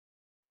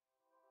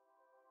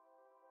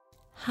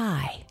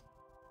Hi,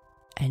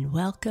 and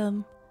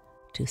welcome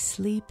to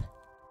Sleep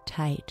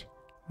Tight,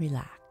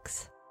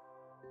 Relax.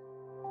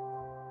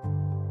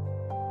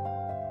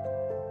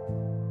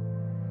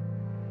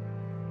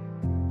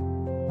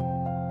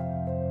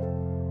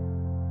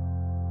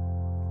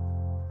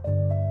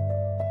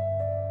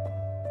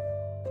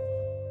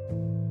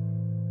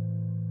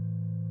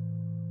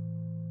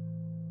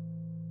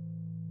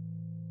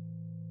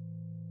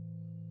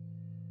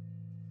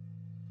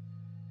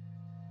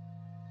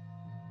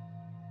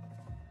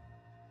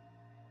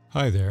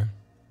 Hi there,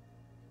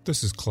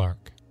 this is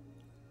Clark,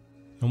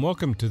 and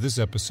welcome to this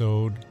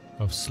episode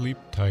of Sleep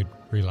Tight,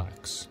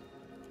 Relax,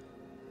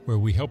 where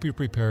we help you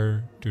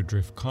prepare to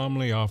drift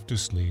calmly off to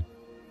sleep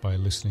by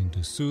listening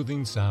to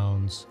soothing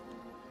sounds,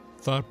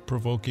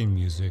 thought-provoking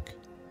music,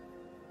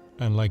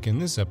 and like in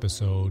this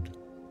episode,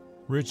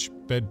 rich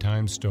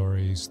bedtime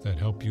stories that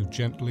help you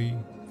gently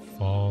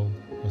fall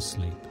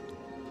asleep.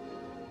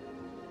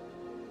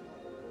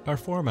 Our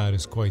format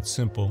is quite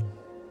simple.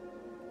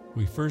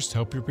 We first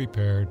help you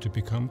prepare to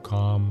become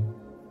calm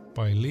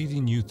by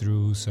leading you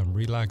through some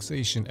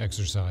relaxation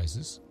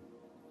exercises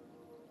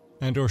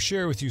and or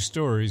share with you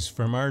stories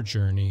from our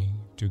journey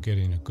to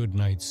getting a good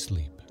night's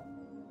sleep.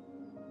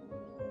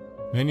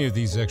 Many of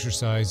these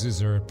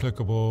exercises are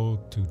applicable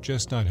to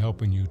just not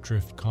helping you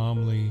drift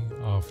calmly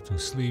off to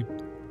sleep,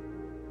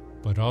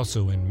 but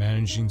also in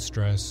managing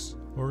stress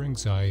or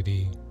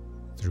anxiety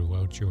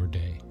throughout your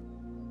day.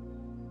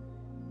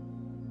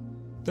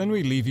 Then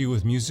we leave you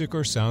with music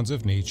or sounds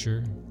of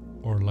nature,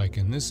 or like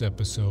in this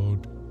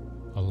episode,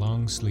 a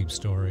long sleep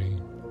story,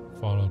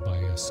 followed by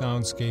a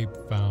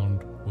soundscape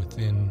found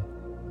within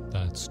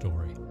that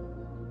story.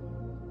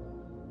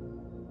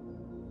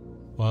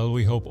 While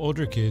we hope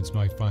older kids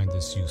might find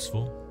this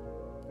useful,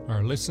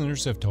 our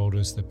listeners have told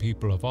us that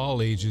people of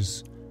all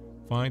ages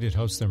find it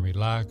helps them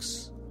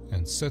relax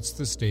and sets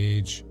the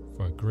stage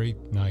for a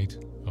great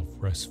night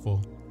of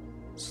restful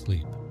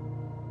sleep.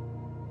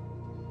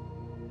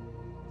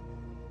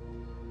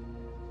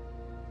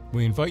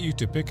 We invite you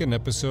to pick an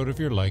episode of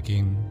your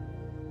liking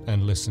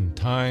and listen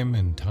time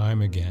and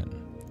time again.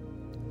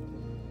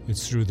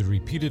 It's through the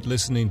repeated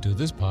listening to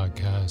this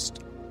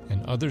podcast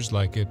and others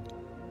like it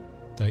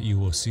that you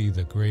will see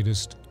the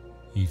greatest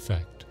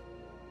effect.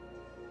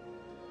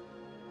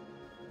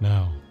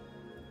 Now,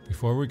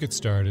 before we get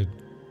started,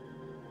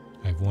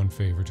 I have one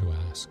favor to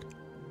ask.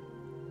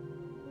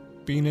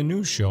 Being a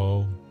new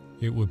show,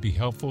 it would be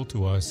helpful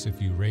to us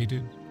if you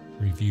rated,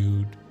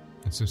 reviewed,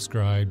 and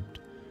subscribed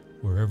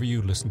wherever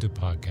you listen to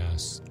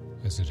podcasts,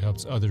 as it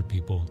helps other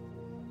people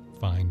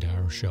find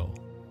our show.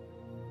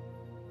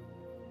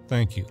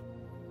 Thank you.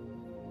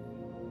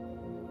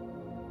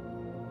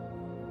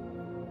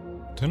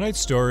 Tonight's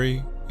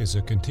story is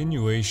a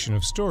continuation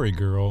of Story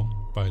Girl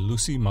by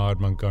Lucy Maud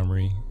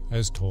Montgomery,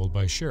 as told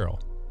by Cheryl.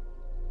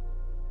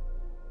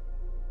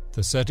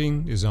 The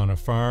setting is on a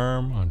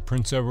farm on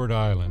Prince Edward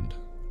Island,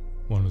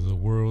 one of the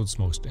world's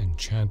most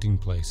enchanting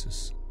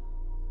places.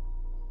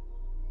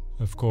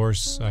 Of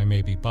course, I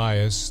may be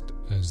biased,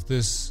 as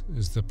this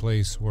is the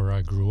place where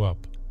I grew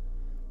up,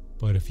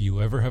 but if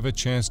you ever have a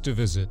chance to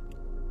visit,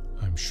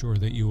 I'm sure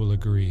that you will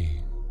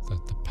agree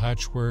that the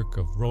patchwork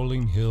of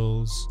rolling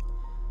hills,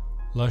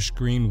 lush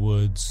green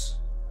woods,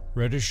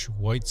 reddish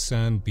white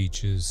sand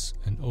beaches,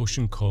 and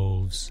ocean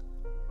coves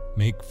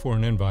make for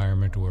an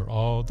environment where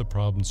all the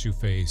problems you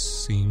face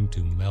seem to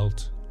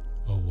melt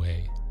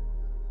away.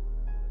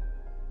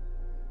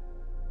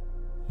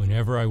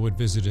 Whenever I would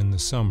visit in the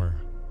summer,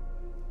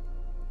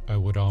 I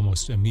would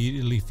almost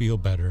immediately feel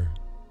better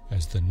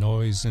as the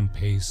noise and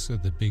pace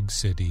of the big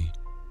city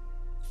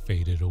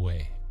faded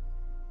away.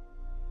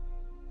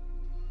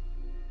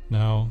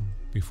 Now,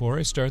 before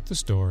I start the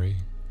story,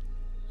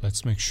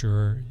 let's make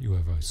sure you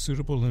have a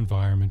suitable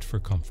environment for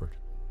comfort.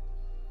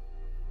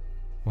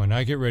 When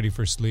I get ready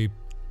for sleep,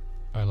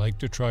 I like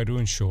to try to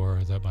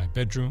ensure that my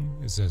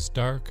bedroom is as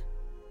dark,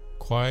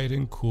 quiet,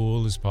 and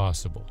cool as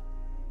possible.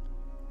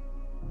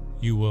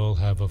 You will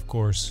have, of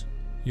course,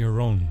 your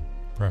own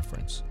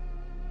preference.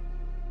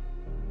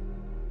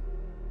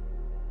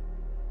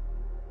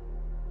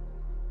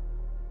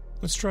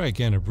 Let's try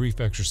again a brief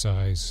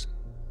exercise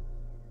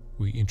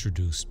we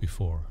introduced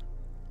before.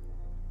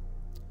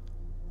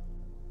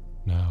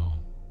 Now,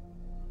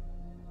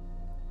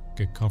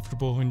 get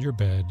comfortable in your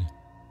bed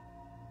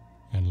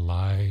and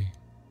lie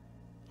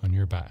on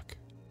your back.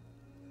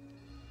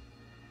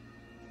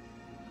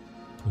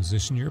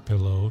 Position your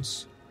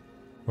pillows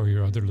or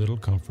your other little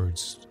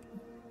comforts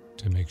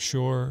to make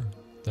sure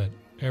that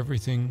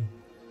everything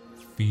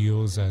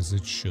feels as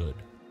it should.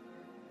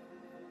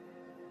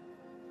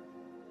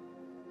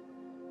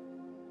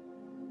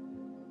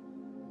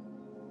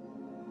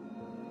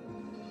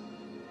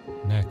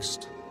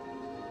 Next,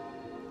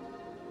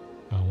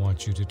 I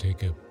want you to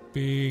take a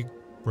big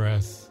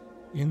breath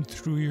in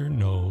through your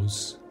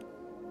nose,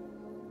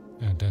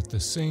 and at the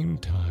same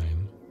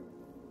time,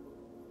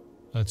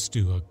 let's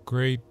do a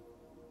great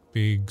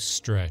big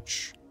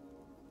stretch,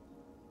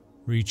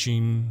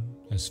 reaching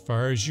as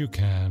far as you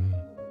can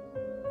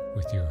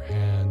with your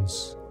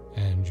hands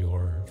and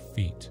your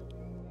feet.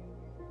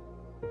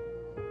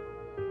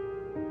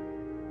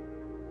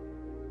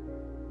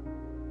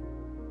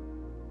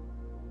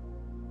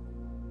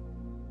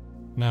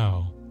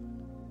 Now,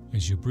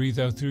 as you breathe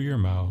out through your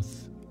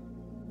mouth,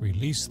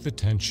 release the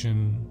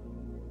tension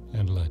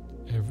and let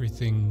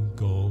everything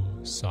go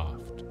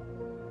soft.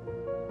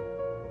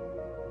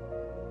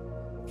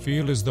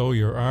 Feel as though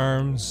your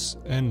arms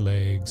and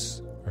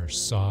legs are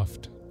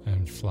soft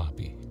and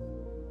floppy.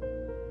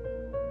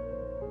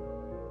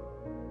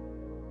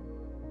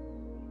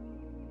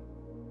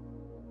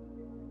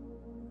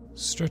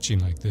 Stretching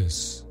like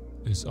this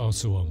is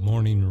also a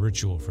morning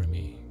ritual for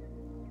me.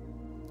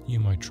 You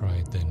might try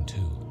it then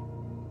too.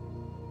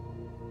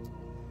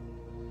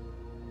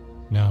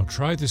 Now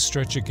try this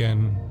stretch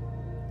again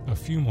a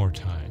few more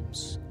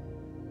times,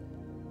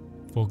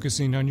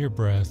 focusing on your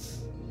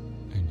breath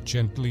and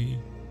gently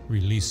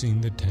releasing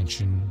the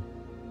tension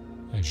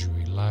as you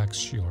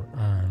relax your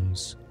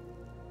arms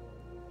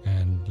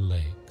and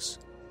legs.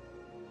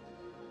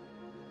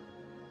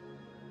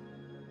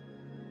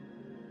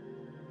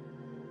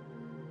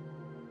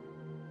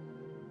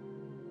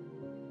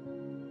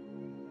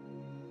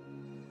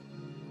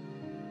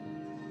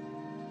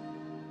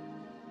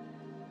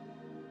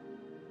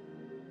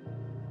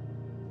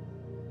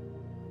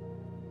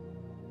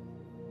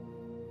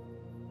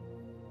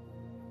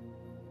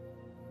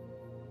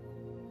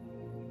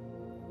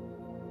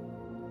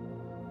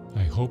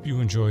 I hope you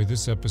enjoy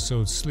this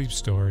episode's sleep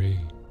story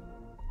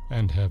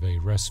and have a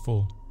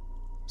restful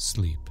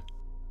sleep.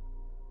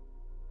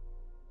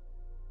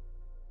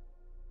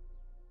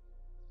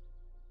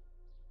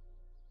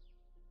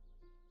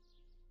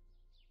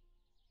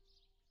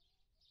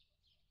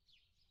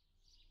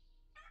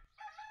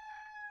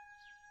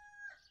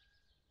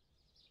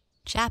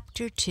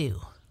 Chapter 2.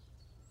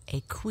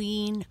 A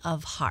Queen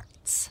of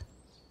Hearts.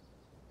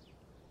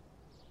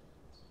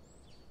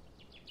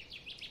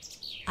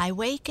 I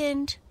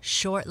wakened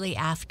shortly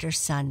after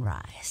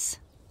sunrise.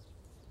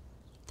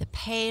 The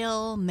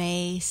pale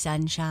May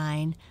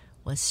sunshine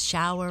was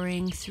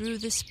showering through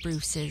the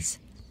spruces,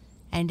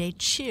 and a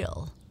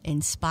chill,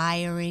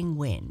 inspiring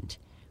wind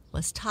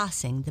was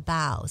tossing the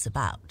boughs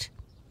about.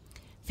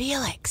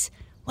 "Felix,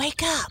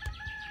 wake up!"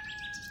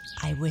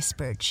 I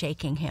whispered,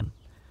 shaking him.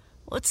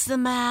 "What's the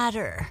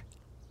matter?"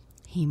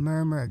 He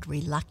murmured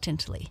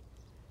reluctantly.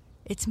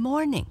 "It's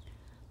morning.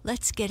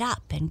 Let's get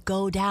up and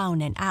go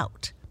down and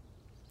out.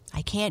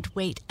 I can't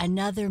wait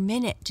another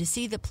minute to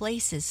see the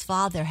places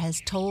Father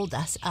has told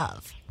us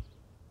of."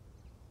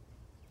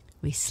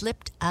 We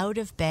slipped out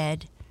of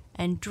bed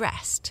and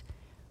dressed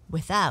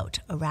without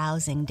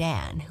arousing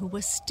Dan, who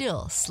was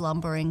still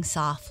slumbering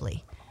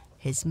softly,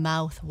 his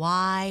mouth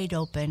wide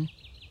open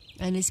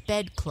and his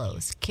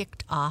bedclothes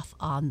kicked off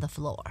on the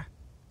floor.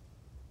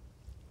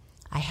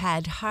 I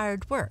had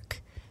hard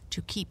work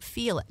to keep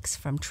Felix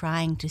from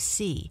trying to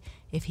see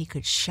if he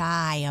could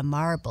shy a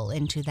marble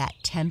into that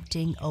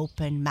tempting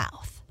open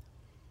mouth.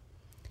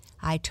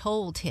 I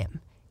told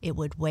him it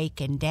would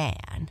waken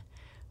Dan,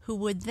 who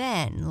would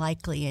then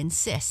likely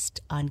insist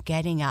on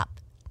getting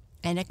up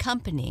and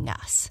accompanying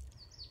us,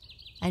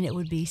 and it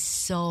would be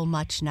so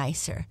much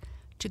nicer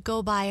to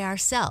go by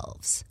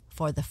ourselves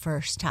for the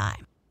first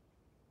time.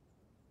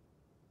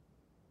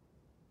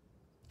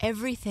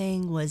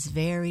 Everything was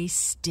very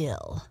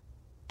still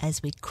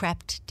as we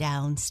crept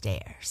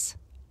downstairs.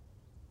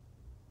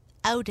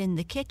 Out in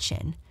the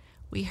kitchen,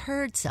 we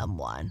heard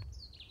someone,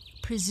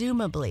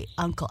 presumably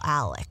Uncle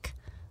Alec,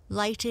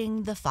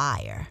 lighting the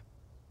fire.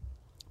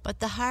 But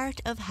the heart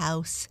of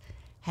house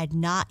had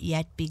not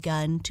yet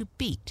begun to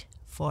beat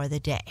for the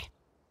day.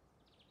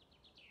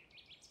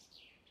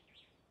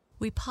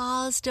 We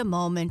paused a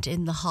moment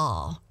in the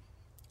hall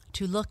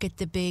to look at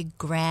the big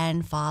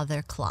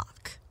grandfather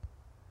clock.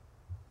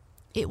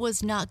 It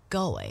was not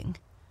going,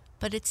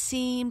 but it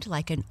seemed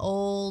like an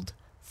old,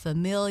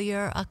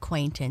 familiar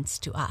acquaintance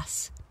to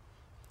us,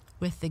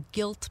 with the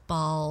gilt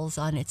balls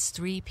on its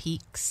 3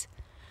 peaks,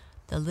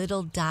 the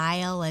little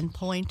dial and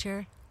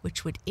pointer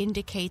which would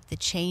indicate the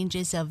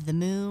changes of the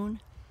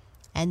moon,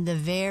 and the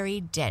very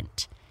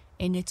dent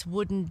in its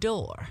wooden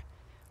door,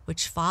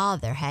 which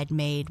Father had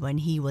made when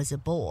he was a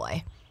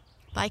boy,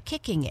 by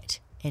kicking it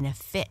in a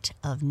fit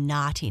of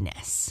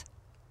naughtiness.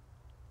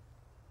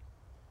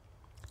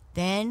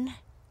 Then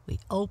we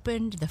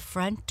opened the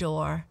front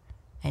door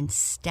and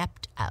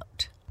stepped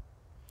out,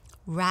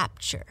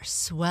 rapture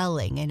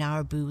swelling in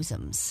our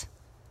bosoms.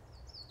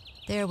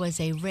 There was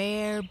a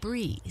rare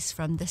breeze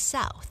from the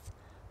south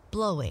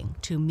blowing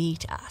to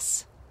meet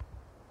us.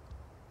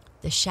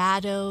 The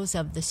shadows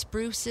of the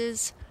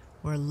spruces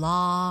were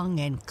long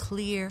and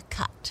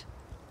clear-cut.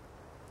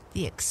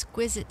 The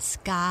exquisite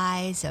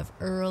skies of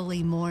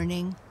early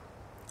morning,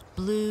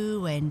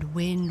 blue and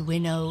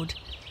wind-winnowed,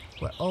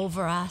 were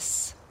over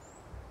us.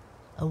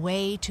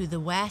 Away to the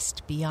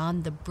west,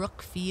 beyond the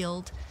brook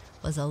field,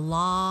 was a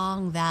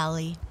long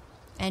valley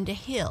and a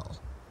hill,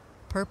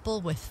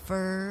 purple with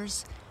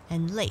firs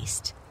and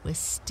laced with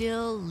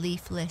still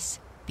leafless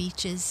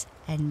beeches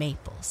and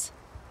maples.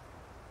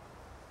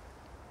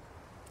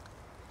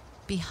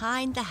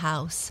 Behind the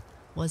house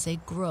was a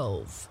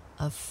grove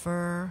of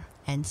fir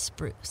and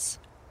spruce,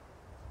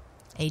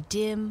 a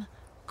dim,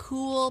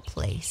 cool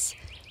place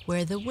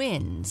where the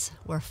winds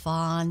were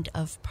fond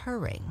of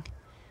purring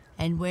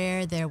and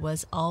where there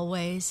was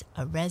always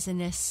a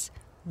resinous,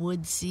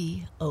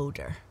 woodsy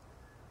odor.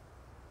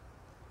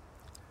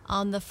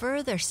 On the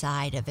further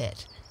side of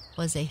it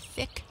was a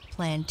thick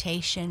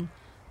plantation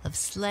of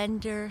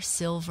slender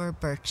silver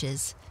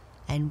birches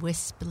and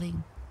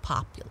whispering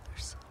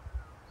poplars,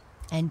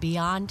 and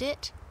beyond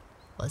it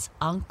was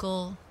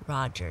Uncle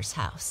Roger's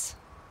house.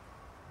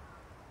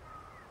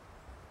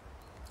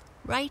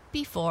 Right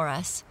before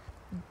us,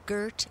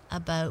 girt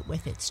about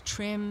with its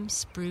trim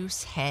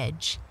spruce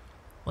hedge,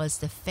 was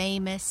the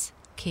famous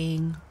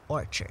King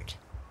Orchard,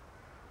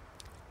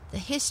 the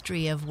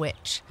history of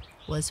which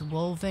was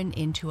woven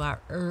into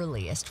our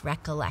earliest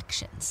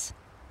recollections.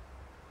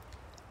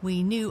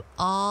 We knew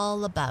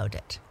all about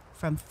it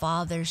from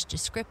Father's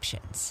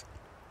descriptions,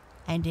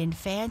 and in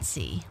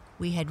fancy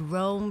we had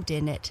roamed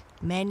in it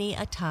many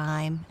a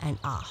time and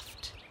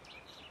oft.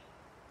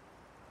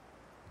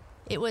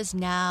 It was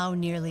now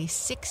nearly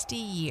 60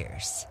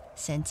 years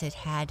since it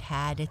had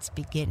had its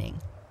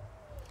beginning,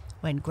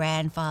 when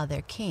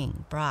Grandfather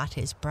King brought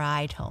his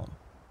bride home.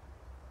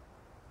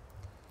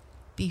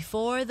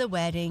 Before the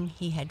wedding,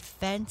 he had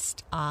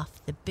fenced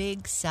off the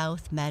big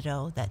south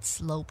meadow that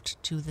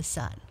sloped to the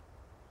sun.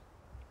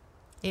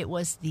 It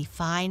was the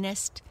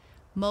finest,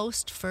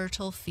 most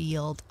fertile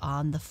field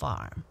on the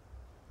farm,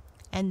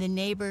 and the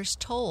neighbors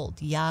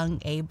told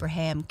young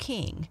Abraham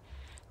King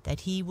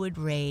that he would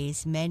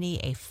raise many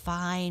a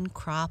fine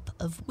crop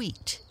of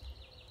wheat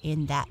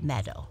in that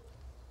meadow.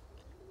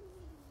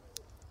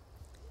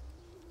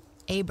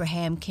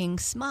 Abraham King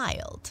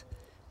smiled,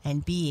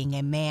 and being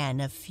a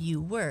man of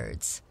few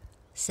words,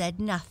 said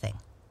nothing.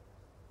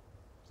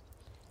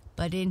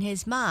 But in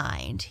his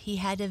mind he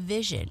had a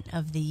vision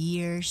of the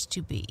years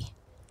to be,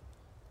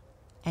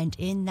 and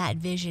in that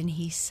vision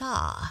he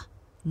saw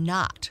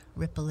not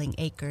rippling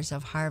acres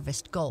of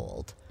harvest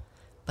gold,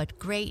 but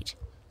great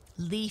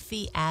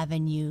leafy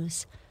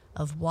avenues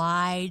of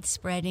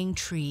wide-spreading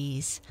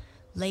trees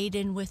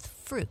laden with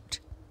fruit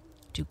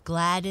to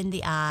gladden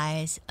the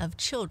eyes of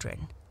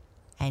children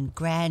and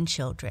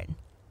grandchildren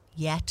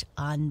yet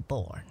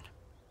unborn.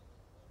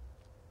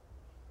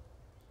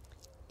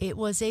 It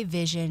was a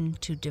vision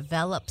to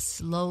develop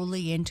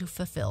slowly into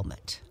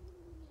fulfillment.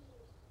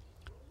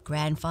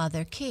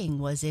 Grandfather King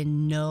was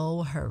in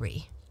no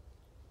hurry.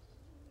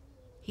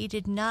 He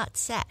did not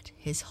set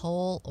his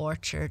whole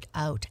orchard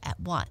out at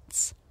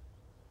once,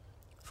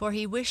 for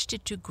he wished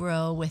it to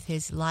grow with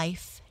his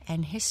life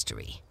and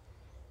history,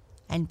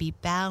 and be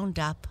bound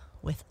up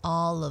with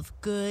all of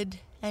good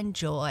and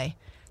joy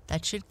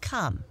that should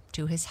come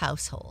to his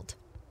household.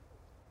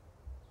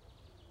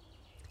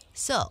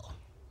 So,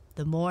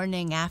 the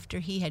morning after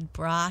he had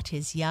brought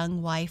his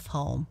young wife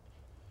home,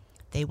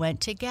 they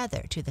went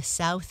together to the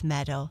south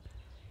meadow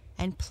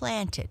and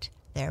planted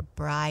their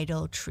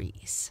bridal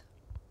trees.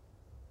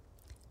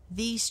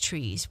 These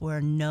trees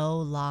were no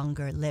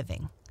longer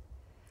living,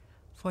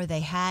 for they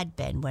had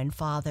been when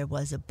Father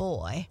was a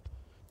boy,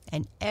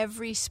 and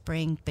every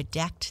spring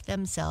bedecked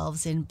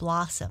themselves in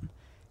blossom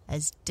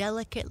as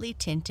delicately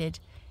tinted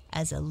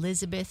as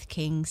Elizabeth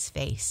King's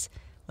face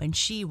when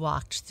she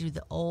walked through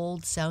the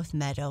old south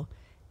meadow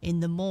in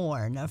the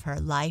morn of her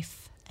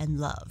life and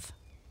love.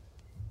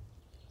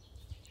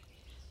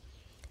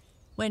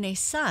 When a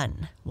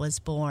son was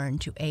born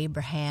to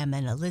Abraham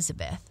and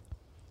Elizabeth,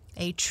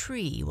 a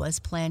tree was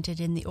planted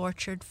in the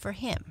orchard for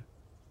him.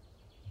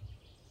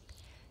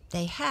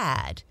 They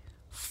had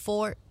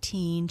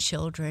 14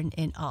 children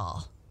in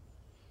all,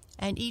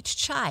 and each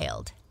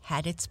child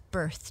had its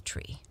birth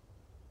tree.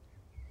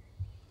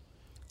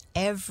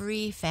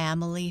 Every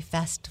family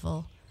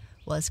festival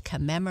was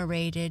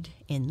commemorated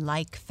in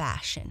like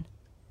fashion,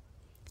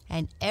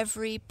 and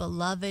every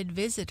beloved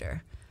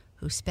visitor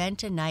who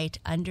spent a night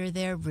under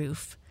their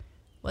roof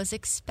was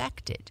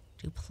expected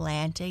to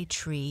plant a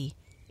tree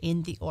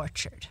in the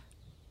orchard.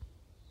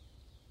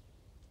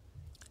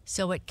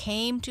 So it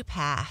came to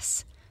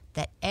pass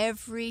that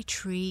every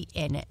tree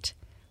in it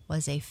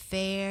was a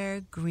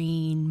fair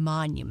green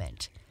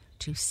monument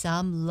to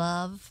some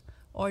love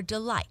or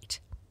delight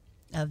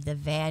of the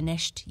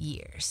vanished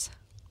years.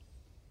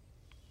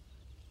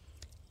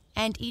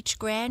 And each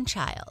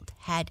grandchild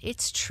had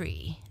its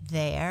tree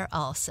there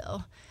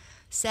also,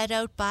 set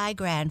out by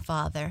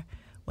grandfather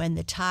when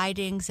the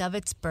tidings of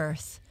its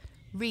birth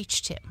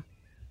reached him.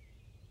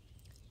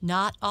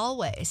 Not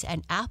always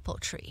an apple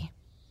tree.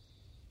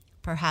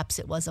 Perhaps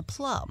it was a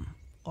plum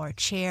or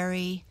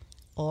cherry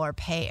or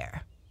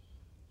pear.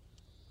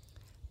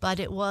 But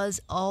it was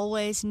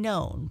always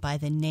known by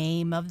the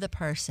name of the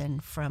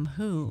person from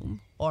whom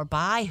or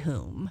by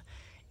whom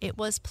it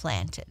was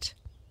planted.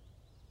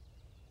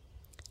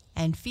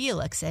 And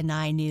Felix and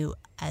I knew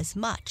as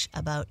much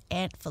about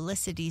Aunt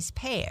Felicity's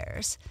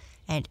pears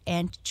and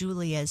Aunt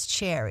Julia's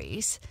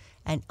cherries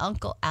and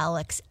Uncle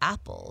Alec's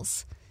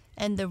apples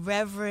and the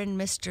Reverend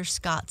Mr.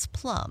 Scott's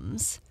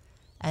plums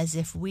as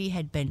if we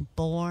had been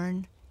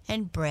born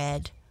and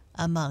bred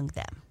among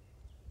them.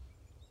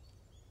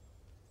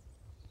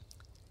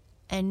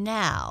 And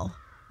now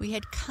we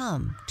had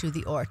come to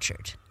the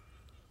orchard.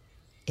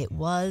 It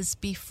was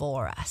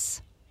before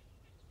us.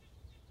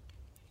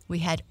 We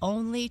had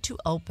only to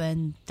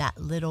open that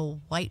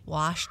little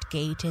whitewashed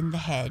gate in the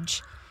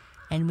hedge,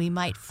 and we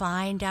might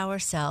find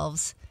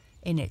ourselves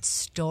in its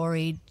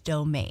storied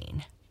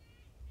domain.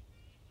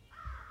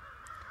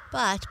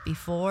 But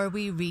before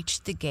we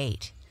reached the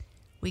gate,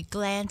 we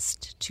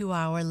glanced to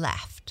our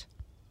left,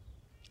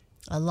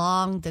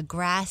 along the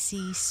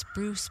grassy,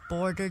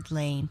 spruce-bordered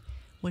lane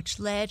which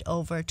led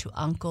over to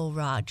Uncle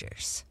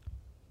Roger's.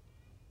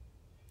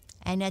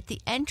 And at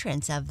the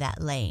entrance of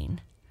that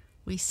lane,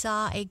 we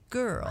saw a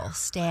girl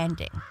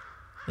standing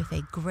with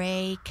a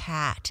gray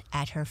cat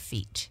at her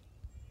feet.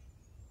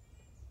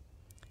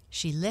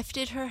 She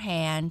lifted her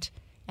hand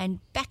and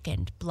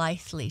beckoned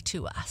blithely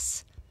to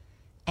us,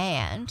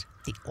 and,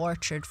 the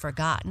orchard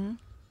forgotten,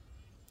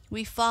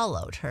 we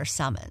followed her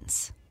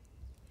summons.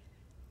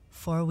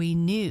 For we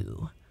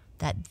knew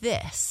that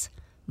this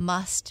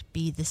must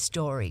be the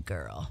Story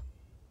Girl,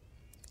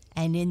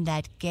 and in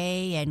that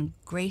gay and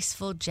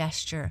graceful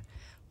gesture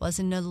was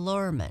an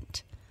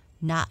allurement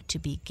not to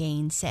be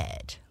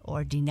gainsaid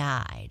or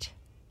denied.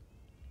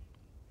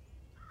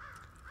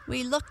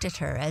 We looked at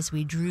her as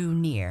we drew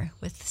near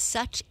with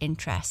such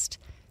interest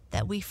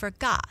that we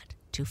forgot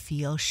to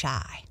feel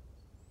shy.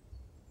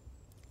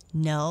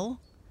 No,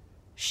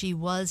 she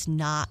was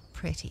not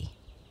pretty.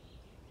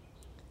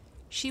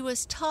 She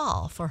was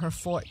tall for her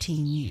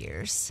 14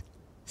 years,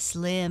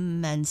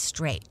 slim and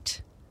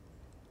straight.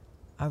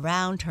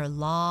 Around her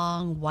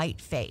long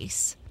white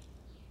face,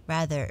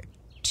 rather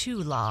too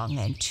long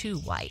and too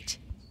white,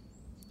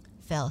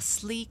 fell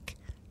sleek,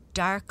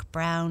 dark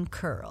brown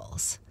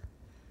curls,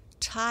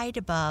 tied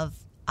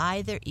above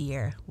either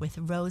ear with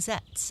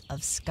rosettes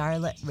of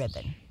scarlet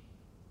ribbon.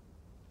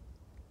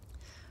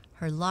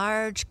 Her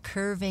large,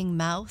 curving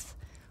mouth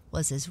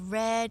was as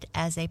red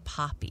as a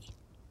poppy,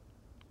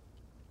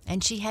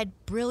 and she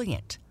had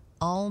brilliant,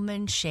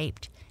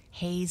 almond-shaped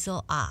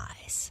hazel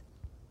eyes.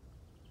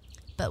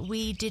 But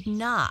we did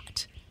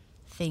not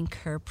think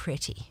her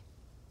pretty.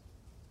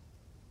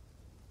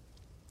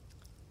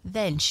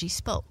 Then she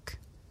spoke.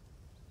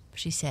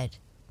 She said,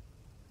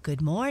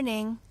 "Good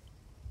morning."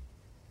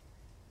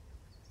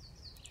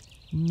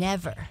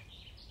 Never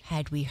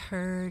had we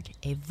heard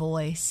a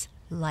voice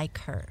like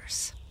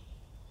hers.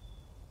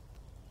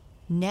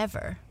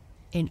 Never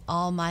in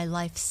all my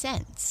life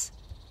since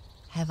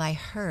have I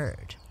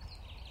heard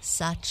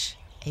such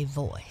a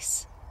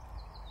voice.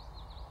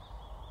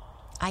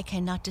 I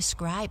cannot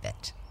describe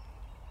it.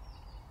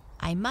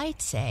 I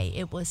might say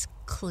it was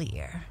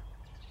clear.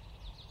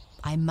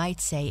 I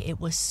might say it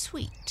was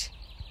sweet.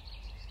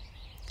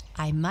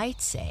 I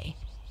might say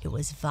it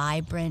was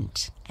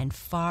vibrant and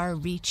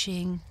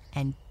far-reaching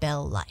and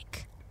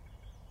bell-like.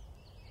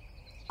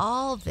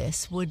 All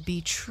this would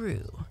be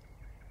true,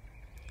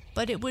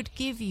 but it would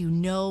give you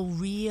no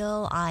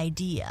real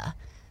idea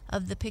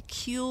of the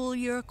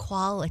peculiar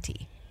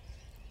quality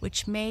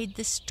which made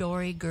the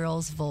Story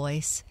Girl's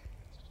voice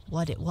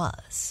what it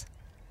was.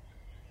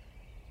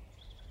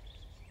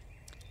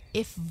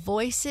 If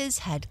voices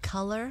had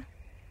color,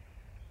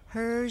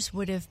 hers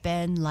would have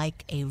been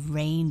like a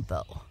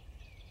rainbow.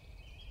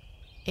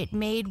 It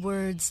made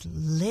words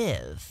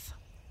live.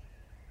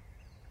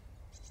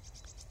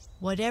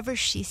 Whatever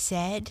she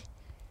said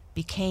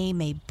became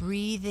a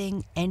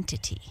breathing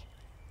entity,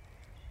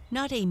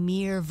 not a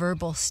mere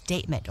verbal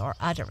statement or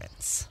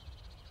utterance.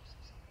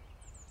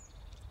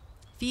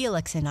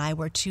 Felix and I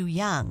were too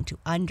young to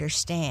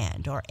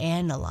understand or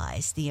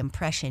analyze the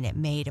impression it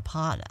made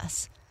upon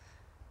us,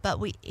 but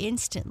we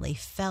instantly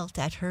felt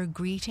at her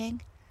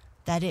greeting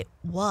that it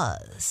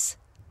was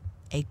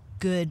a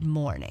good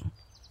morning,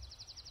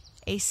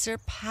 a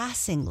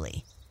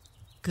surpassingly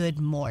good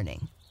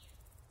morning,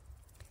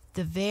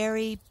 the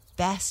very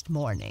best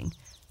morning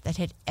that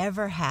had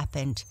ever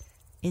happened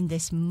in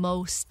this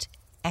most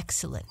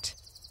excellent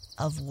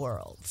of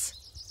worlds.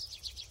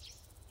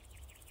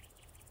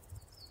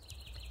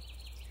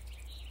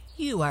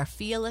 "You are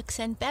Felix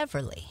and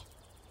Beverly,"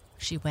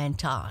 she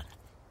went on,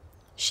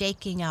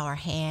 shaking our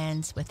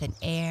hands with an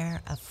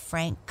air of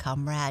frank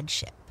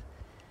comradeship,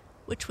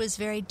 which was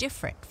very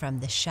different from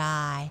the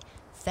shy,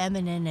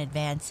 feminine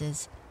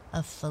advances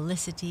of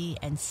Felicity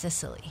and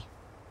Cicely.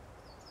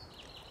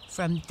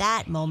 From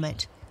that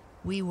moment,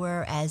 we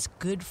were as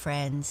good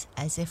friends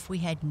as if we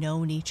had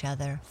known each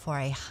other for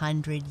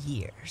 100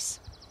 years.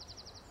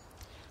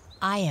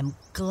 "I am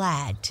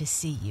glad to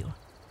see you.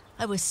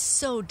 I was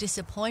so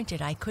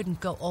disappointed I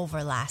couldn't go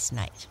over last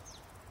night.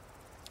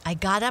 I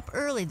got up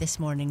early this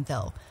morning,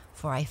 though,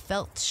 for I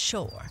felt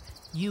sure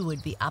you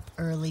would be up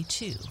early,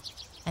 too,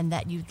 and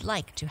that you'd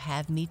like to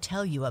have me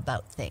tell you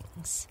about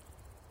things.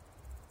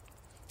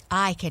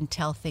 I can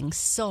tell things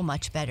so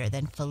much better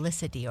than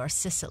Felicity or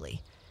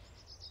Cicely.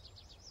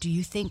 Do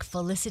you think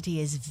Felicity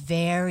is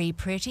very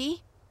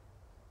pretty?"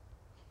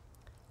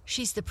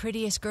 "She's the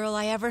prettiest girl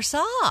I ever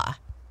saw."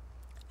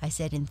 I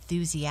said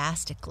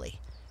enthusiastically,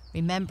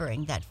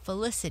 remembering that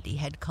Felicity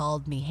had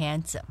called me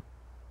handsome.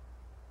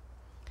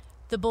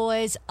 The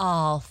boys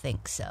all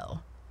think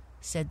so,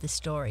 said the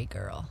story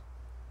girl.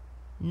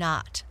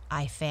 Not,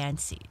 I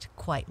fancied,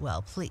 quite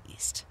well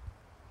pleased.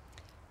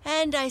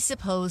 And I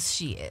suppose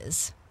she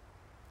is.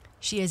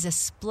 She is a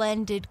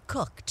splendid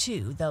cook,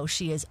 too, though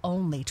she is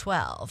only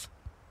 12.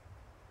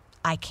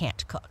 I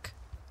can't cook.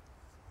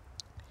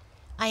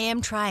 I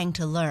am trying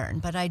to learn,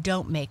 but I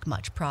don't make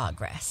much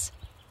progress.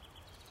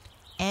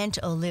 Aunt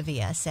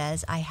Olivia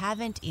says I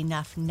haven't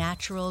enough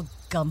natural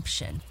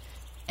gumption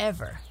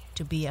ever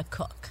to be a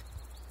cook.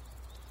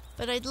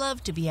 But I'd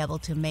love to be able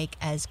to make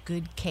as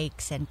good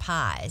cakes and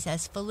pies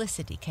as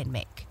Felicity can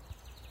make.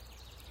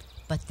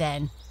 But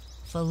then,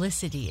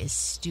 Felicity is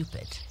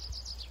stupid.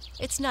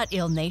 It's not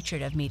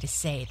ill-natured of me to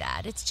say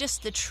that. It's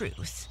just the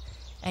truth,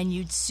 and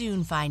you'd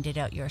soon find it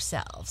out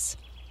yourselves.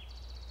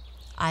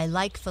 I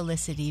like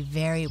Felicity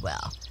very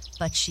well,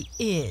 but she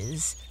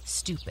is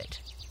stupid.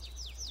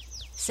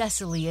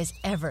 Cecily is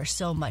ever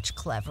so much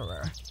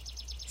cleverer.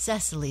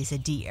 Cecily's a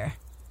dear.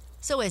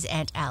 So is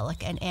Aunt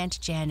Alec, and Aunt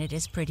Janet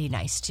is pretty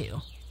nice,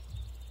 too.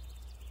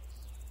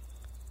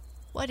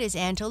 What is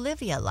Aunt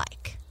Olivia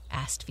like?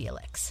 Asked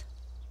Felix.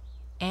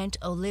 Aunt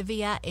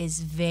Olivia is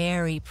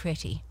very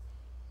pretty.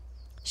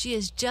 She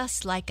is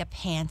just like a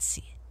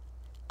pansy,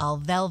 all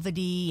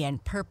velvety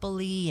and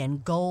purpley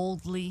and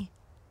goldly.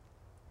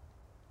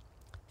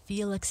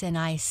 Felix and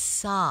I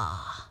saw,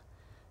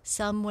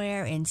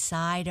 somewhere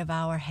inside of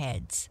our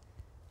heads,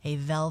 a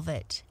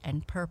velvet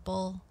and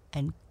purple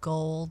and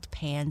gold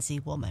pansy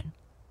woman,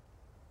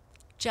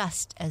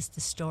 just as the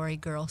story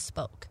girl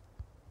spoke.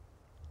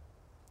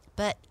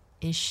 But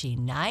is she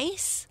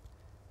nice?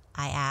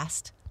 I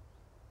asked.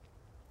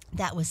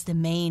 That was the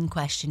main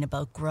question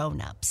about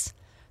grown-ups.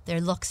 Their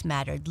looks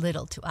mattered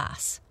little to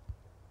us.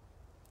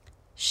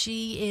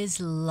 She is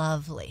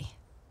lovely,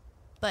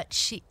 but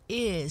she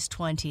is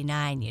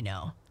 29, you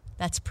know.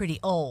 That's pretty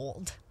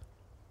old.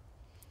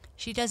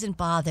 She doesn't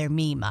bother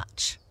me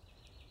much.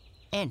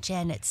 Aunt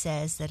Janet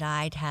says that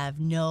I'd have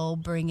no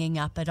bringing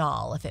up at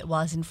all if it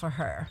wasn't for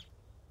her.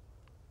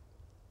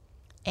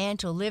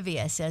 Aunt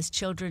Olivia says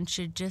children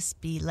should just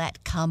be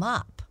let come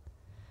up,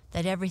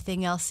 that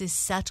everything else is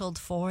settled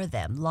for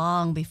them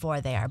long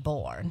before they are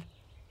born.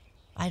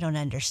 I don't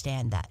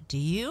understand that. Do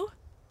you?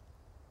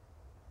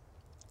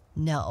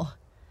 No,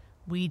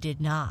 we did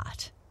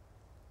not.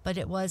 But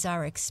it was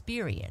our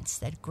experience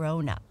that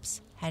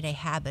grown-ups had a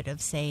habit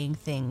of saying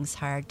things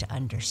hard to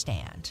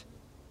understand.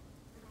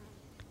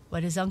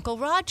 What is Uncle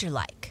Roger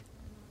like?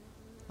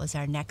 Was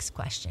our next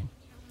question.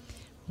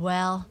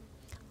 Well,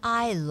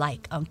 I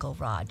like Uncle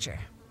Roger,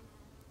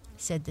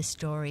 said the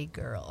story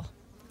girl.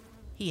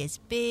 He is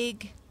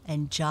big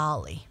and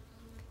jolly,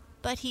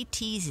 but he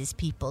teases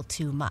people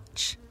too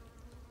much.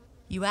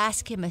 You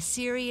ask him a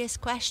serious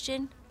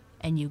question,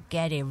 and you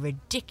get a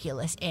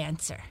ridiculous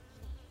answer.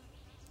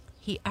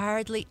 He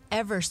hardly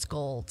ever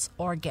scolds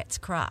or gets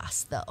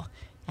cross, though,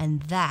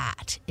 and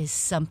that is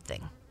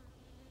something.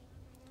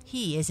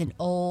 He is an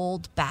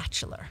old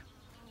bachelor.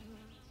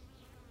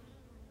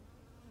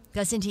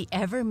 Doesn't he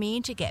ever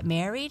mean to get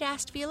married?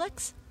 Asked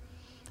Felix.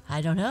 I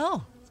don't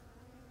know.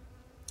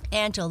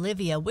 Aunt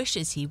Olivia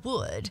wishes he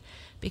would,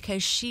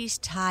 because she's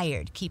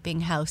tired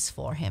keeping house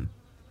for him,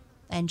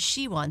 and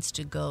she wants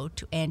to go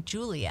to Aunt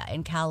Julia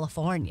in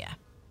California.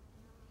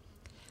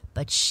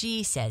 But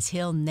she says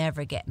he'll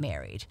never get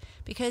married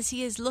because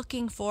he is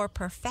looking for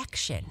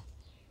perfection,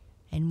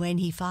 and when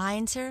he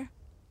finds her,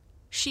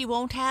 she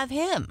won't have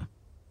him.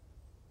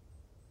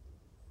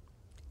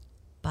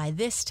 By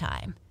this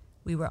time,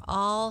 we were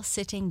all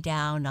sitting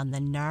down on the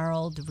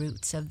gnarled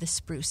roots of the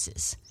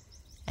spruces,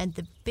 and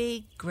the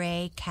big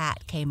gray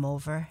cat came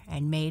over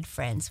and made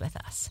friends with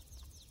us.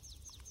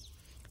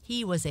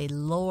 He was a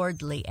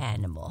lordly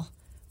animal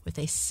with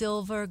a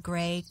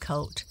silver-gray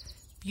coat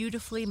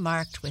beautifully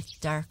marked with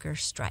darker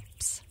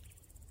stripes.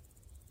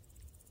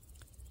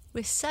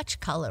 With such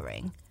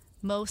coloring,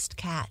 most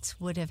cats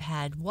would have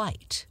had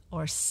white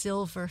or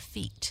silver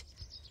feet,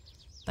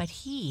 but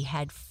he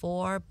had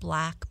 4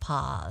 black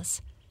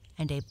paws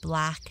and a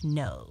black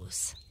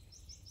nose.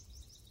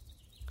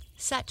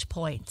 Such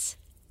points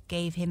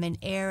gave him an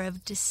air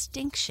of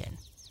distinction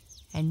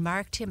and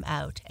marked him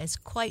out as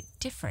quite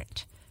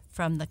different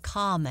from the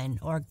common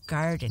or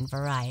garden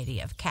variety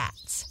of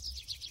cats.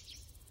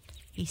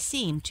 He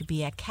seemed to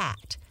be a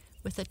cat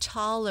with a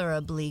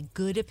tolerably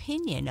good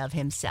opinion of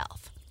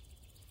himself,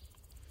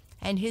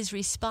 and his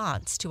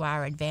response to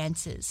our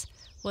advances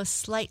was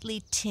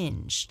slightly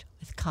tinged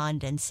with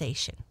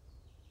condensation.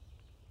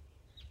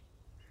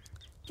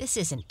 This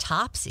isn't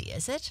Topsy,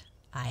 is it?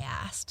 I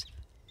asked.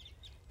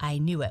 I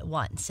knew at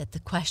once that the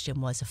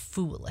question was a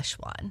foolish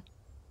one.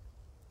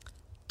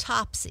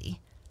 Topsy,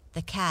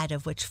 the cat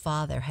of which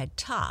Father had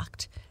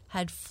talked,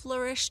 had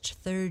flourished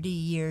 30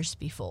 years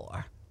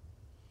before,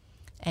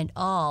 and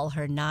all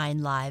her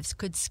 9 lives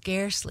could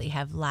scarcely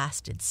have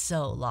lasted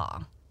so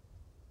long.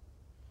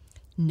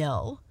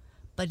 No,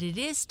 but it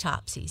is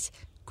Topsy's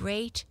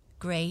great,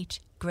 great,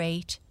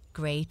 great,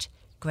 great,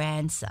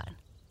 grandson,"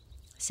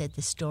 said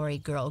the story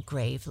girl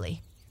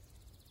gravely.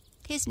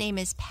 "His name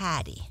is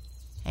Paddy,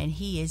 and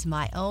he is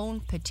my own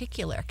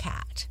particular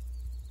cat.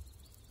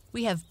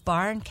 We have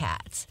barn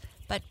cats,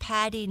 but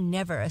Paddy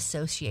never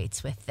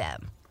associates with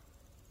them.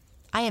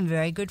 I am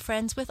very good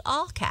friends with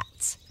all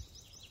cats.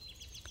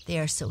 They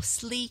are so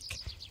sleek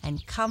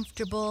and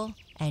comfortable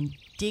and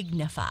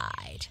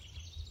dignified,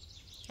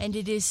 and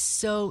it is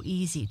so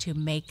easy to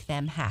make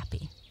them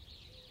happy.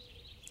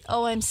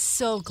 Oh, I'm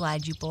so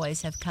glad you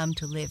boys have come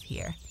to live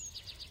here.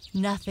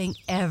 Nothing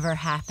ever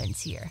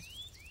happens here,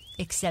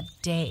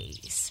 except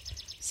days,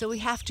 so we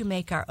have to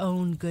make our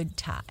own good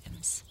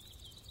times.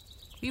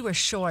 We were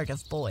short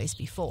of boys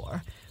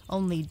before,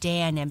 only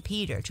Dan and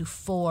Peter to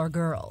 4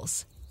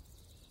 girls.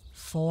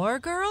 4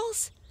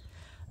 girls?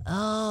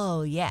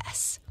 Oh,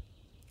 yes.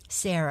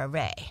 Sarah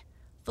Ray.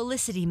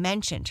 Felicity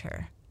mentioned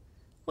her.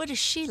 What is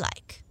she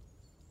like?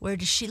 Where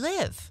does she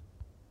live?"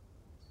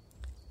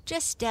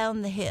 "Just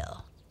down the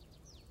hill.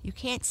 You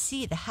can't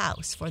see the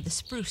house for the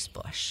spruce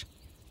bush.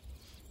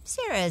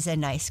 Sarah is a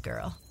nice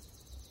girl.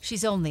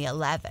 She's only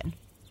 11,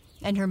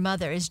 and her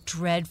mother is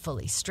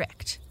dreadfully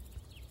strict.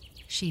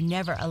 She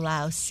never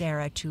allows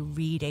Sarah to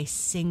read a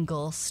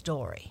single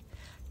story.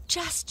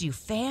 Just you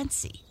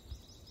fancy.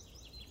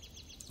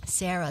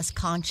 Sarah's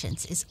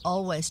conscience is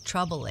always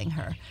troubling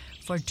her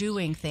for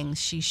doing things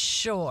she's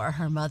sure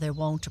her mother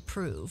won't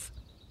approve.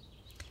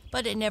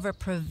 But it never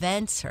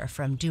prevents her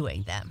from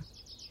doing them.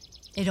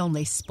 It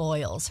only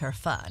spoils her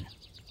fun.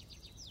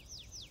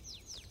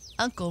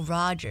 Uncle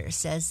Roger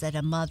says that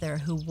a mother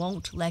who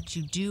won't let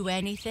you do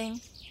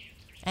anything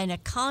and a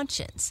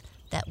conscience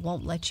that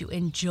won't let you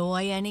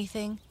enjoy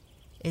anything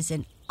is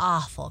an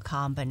awful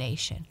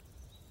combination.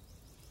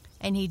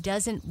 And he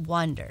doesn't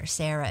wonder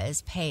Sarah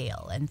is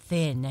pale and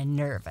thin and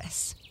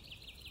nervous.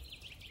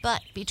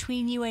 But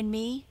between you and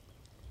me,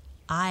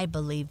 I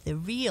believe the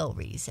real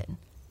reason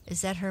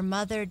is that her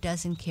mother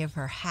doesn't give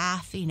her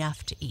half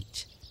enough to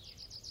eat.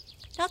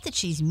 Not that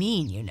she's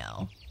mean, you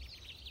know,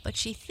 but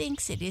she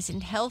thinks it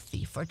isn't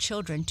healthy for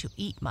children to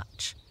eat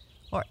much,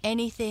 or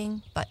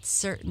anything but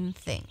certain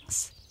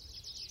things.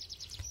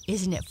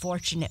 Isn't it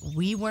fortunate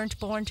we weren't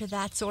born to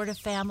that sort of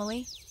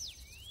family?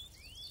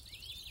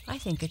 I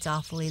think it's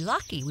awfully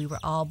lucky we were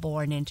all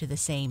born into the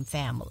same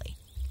family,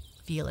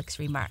 Felix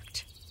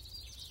remarked.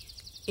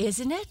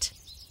 Isn't it?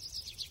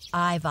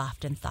 I've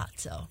often thought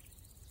so.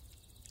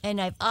 And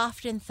I've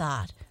often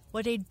thought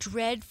what a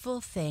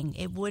dreadful thing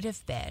it would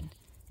have been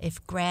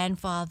if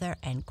Grandfather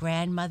and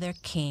Grandmother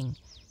King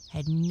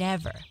had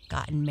never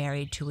gotten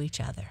married to each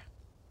other.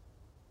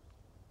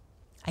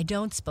 I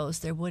don't suppose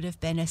there would have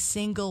been a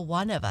single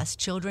one of us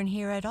children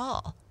here at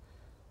all.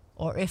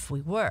 Or if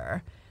we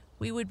were,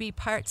 we would be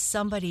part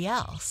somebody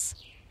else,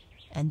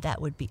 and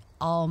that would be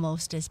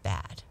almost as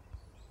bad.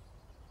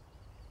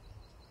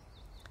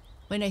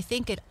 When I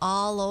think it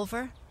all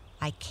over,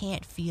 I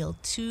can't feel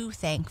too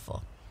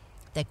thankful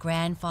that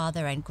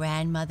Grandfather and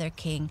Grandmother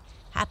King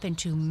happened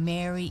to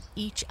marry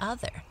each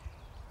other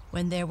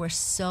when there were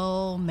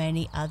so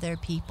many other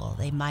people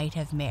they might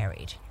have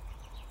married.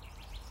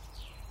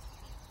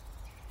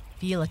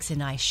 Felix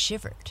and I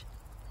shivered.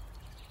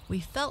 We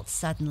felt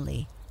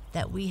suddenly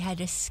that we had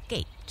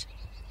escaped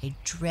a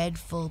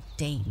dreadful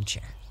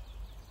danger.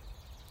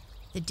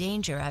 The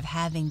danger of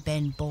having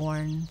been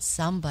born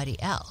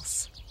somebody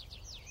else.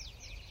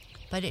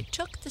 But it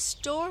took the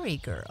story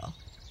girl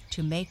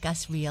to make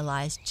us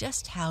realize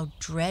just how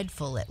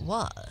dreadful it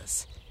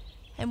was,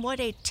 and what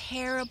a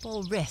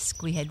terrible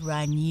risk we had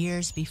run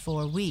years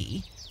before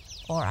we,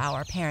 or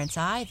our parents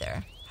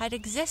either, had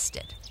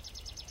existed.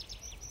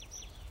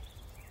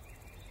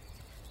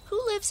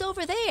 Who lives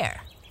over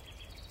there?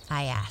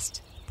 I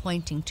asked,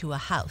 pointing to a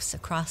house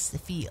across the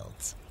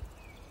fields.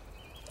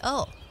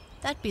 Oh,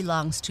 that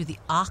belongs to the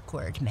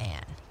awkward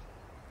man.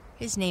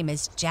 His name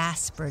is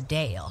Jasper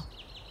Dale,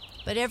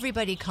 but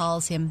everybody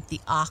calls him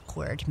the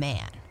awkward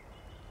man.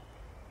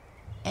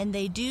 And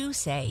they do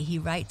say he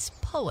writes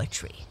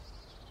poetry.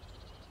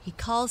 He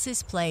calls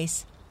his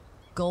place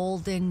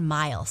Golden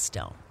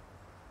Milestone.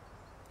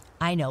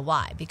 I know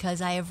why,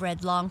 because I have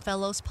read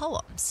Longfellow's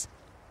poems.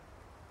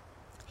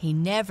 He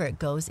never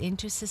goes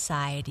into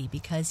society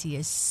because he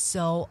is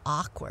so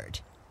awkward.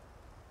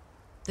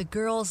 The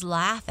girls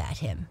laugh at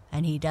him,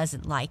 and he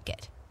doesn't like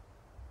it.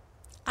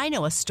 I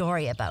know a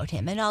story about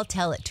him, and I'll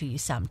tell it to you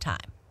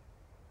sometime.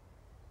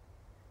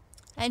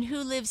 And who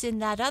lives in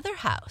that other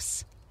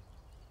house?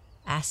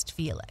 Asked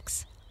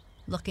Felix,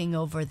 looking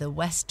over the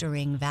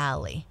westering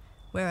valley,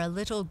 where a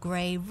little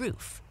gray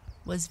roof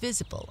was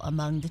visible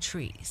among the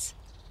trees.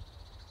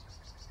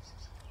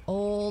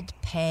 Old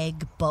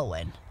Peg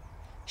Bowen.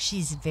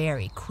 She's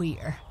very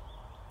queer.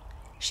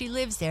 She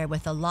lives there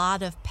with a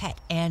lot of pet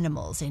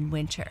animals in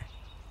winter,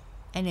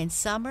 and in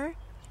summer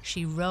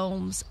she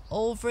roams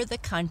over the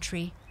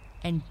country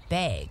and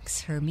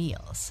begs her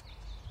meals.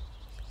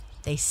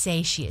 They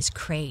say she is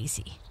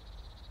crazy.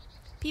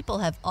 People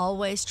have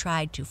always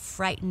tried to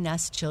frighten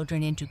us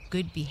children into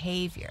good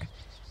behavior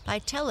by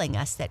telling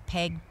us that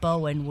Peg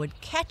Bowen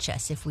would catch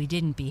us if we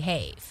didn't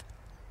behave.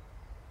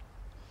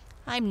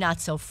 I'm not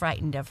so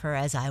frightened of her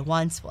as I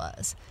once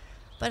was,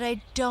 but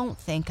I don't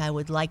think I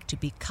would like to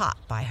be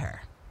caught by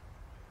her.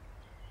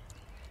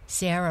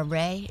 Sarah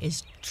Ray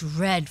is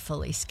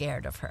dreadfully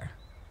scared of her.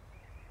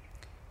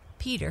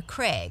 Peter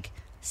Craig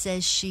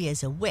says she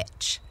is a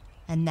witch,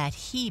 and that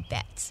he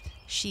bets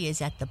she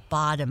is at the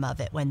bottom of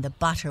it when the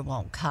butter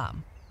won't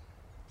come.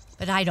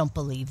 But I don't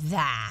believe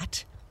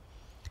that.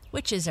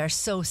 Witches are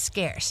so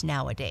scarce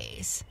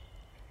nowadays.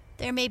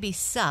 There may be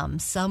some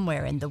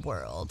somewhere in the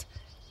world,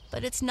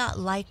 but it's not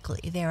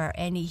likely there are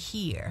any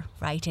here,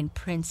 right in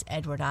Prince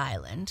Edward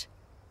Island.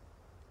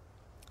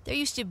 There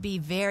used to be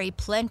very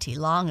plenty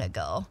long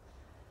ago.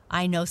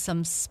 I know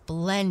some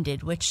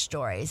splendid witch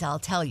stories I'll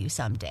tell you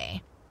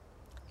someday.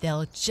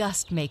 They'll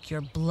just make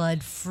your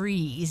blood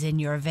freeze in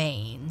your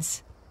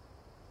veins.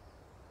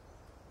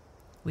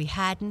 We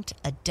hadn't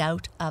a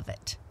doubt of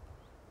it.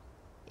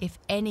 If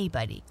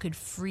anybody could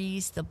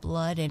freeze the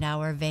blood in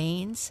our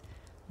veins,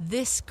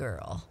 this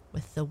girl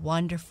with the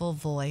wonderful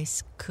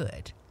voice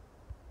could.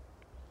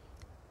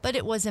 But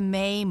it was a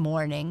May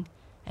morning,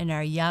 and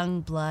our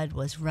young blood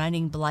was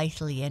running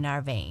blithely in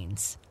our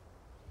veins.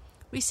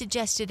 We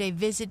suggested a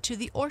visit to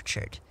the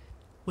orchard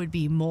would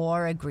be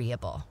more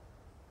agreeable.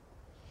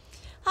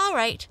 "All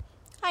right,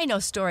 I know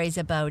stories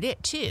about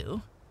it,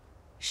 too,"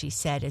 she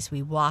said as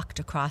we walked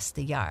across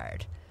the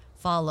yard,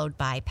 followed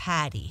by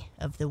Patty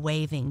of the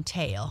waving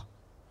tail.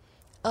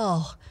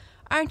 "Oh,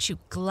 aren't you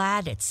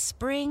glad it's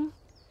spring?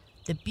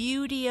 The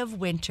beauty of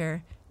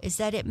winter is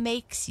that it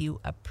makes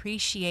you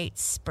appreciate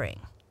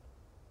spring."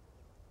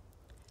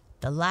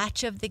 The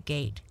latch of the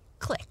gate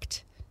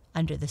clicked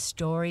under the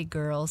Story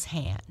Girl's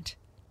hand,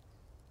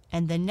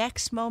 and the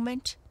next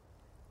moment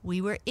we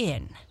were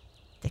in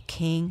the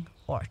King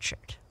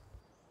Orchard.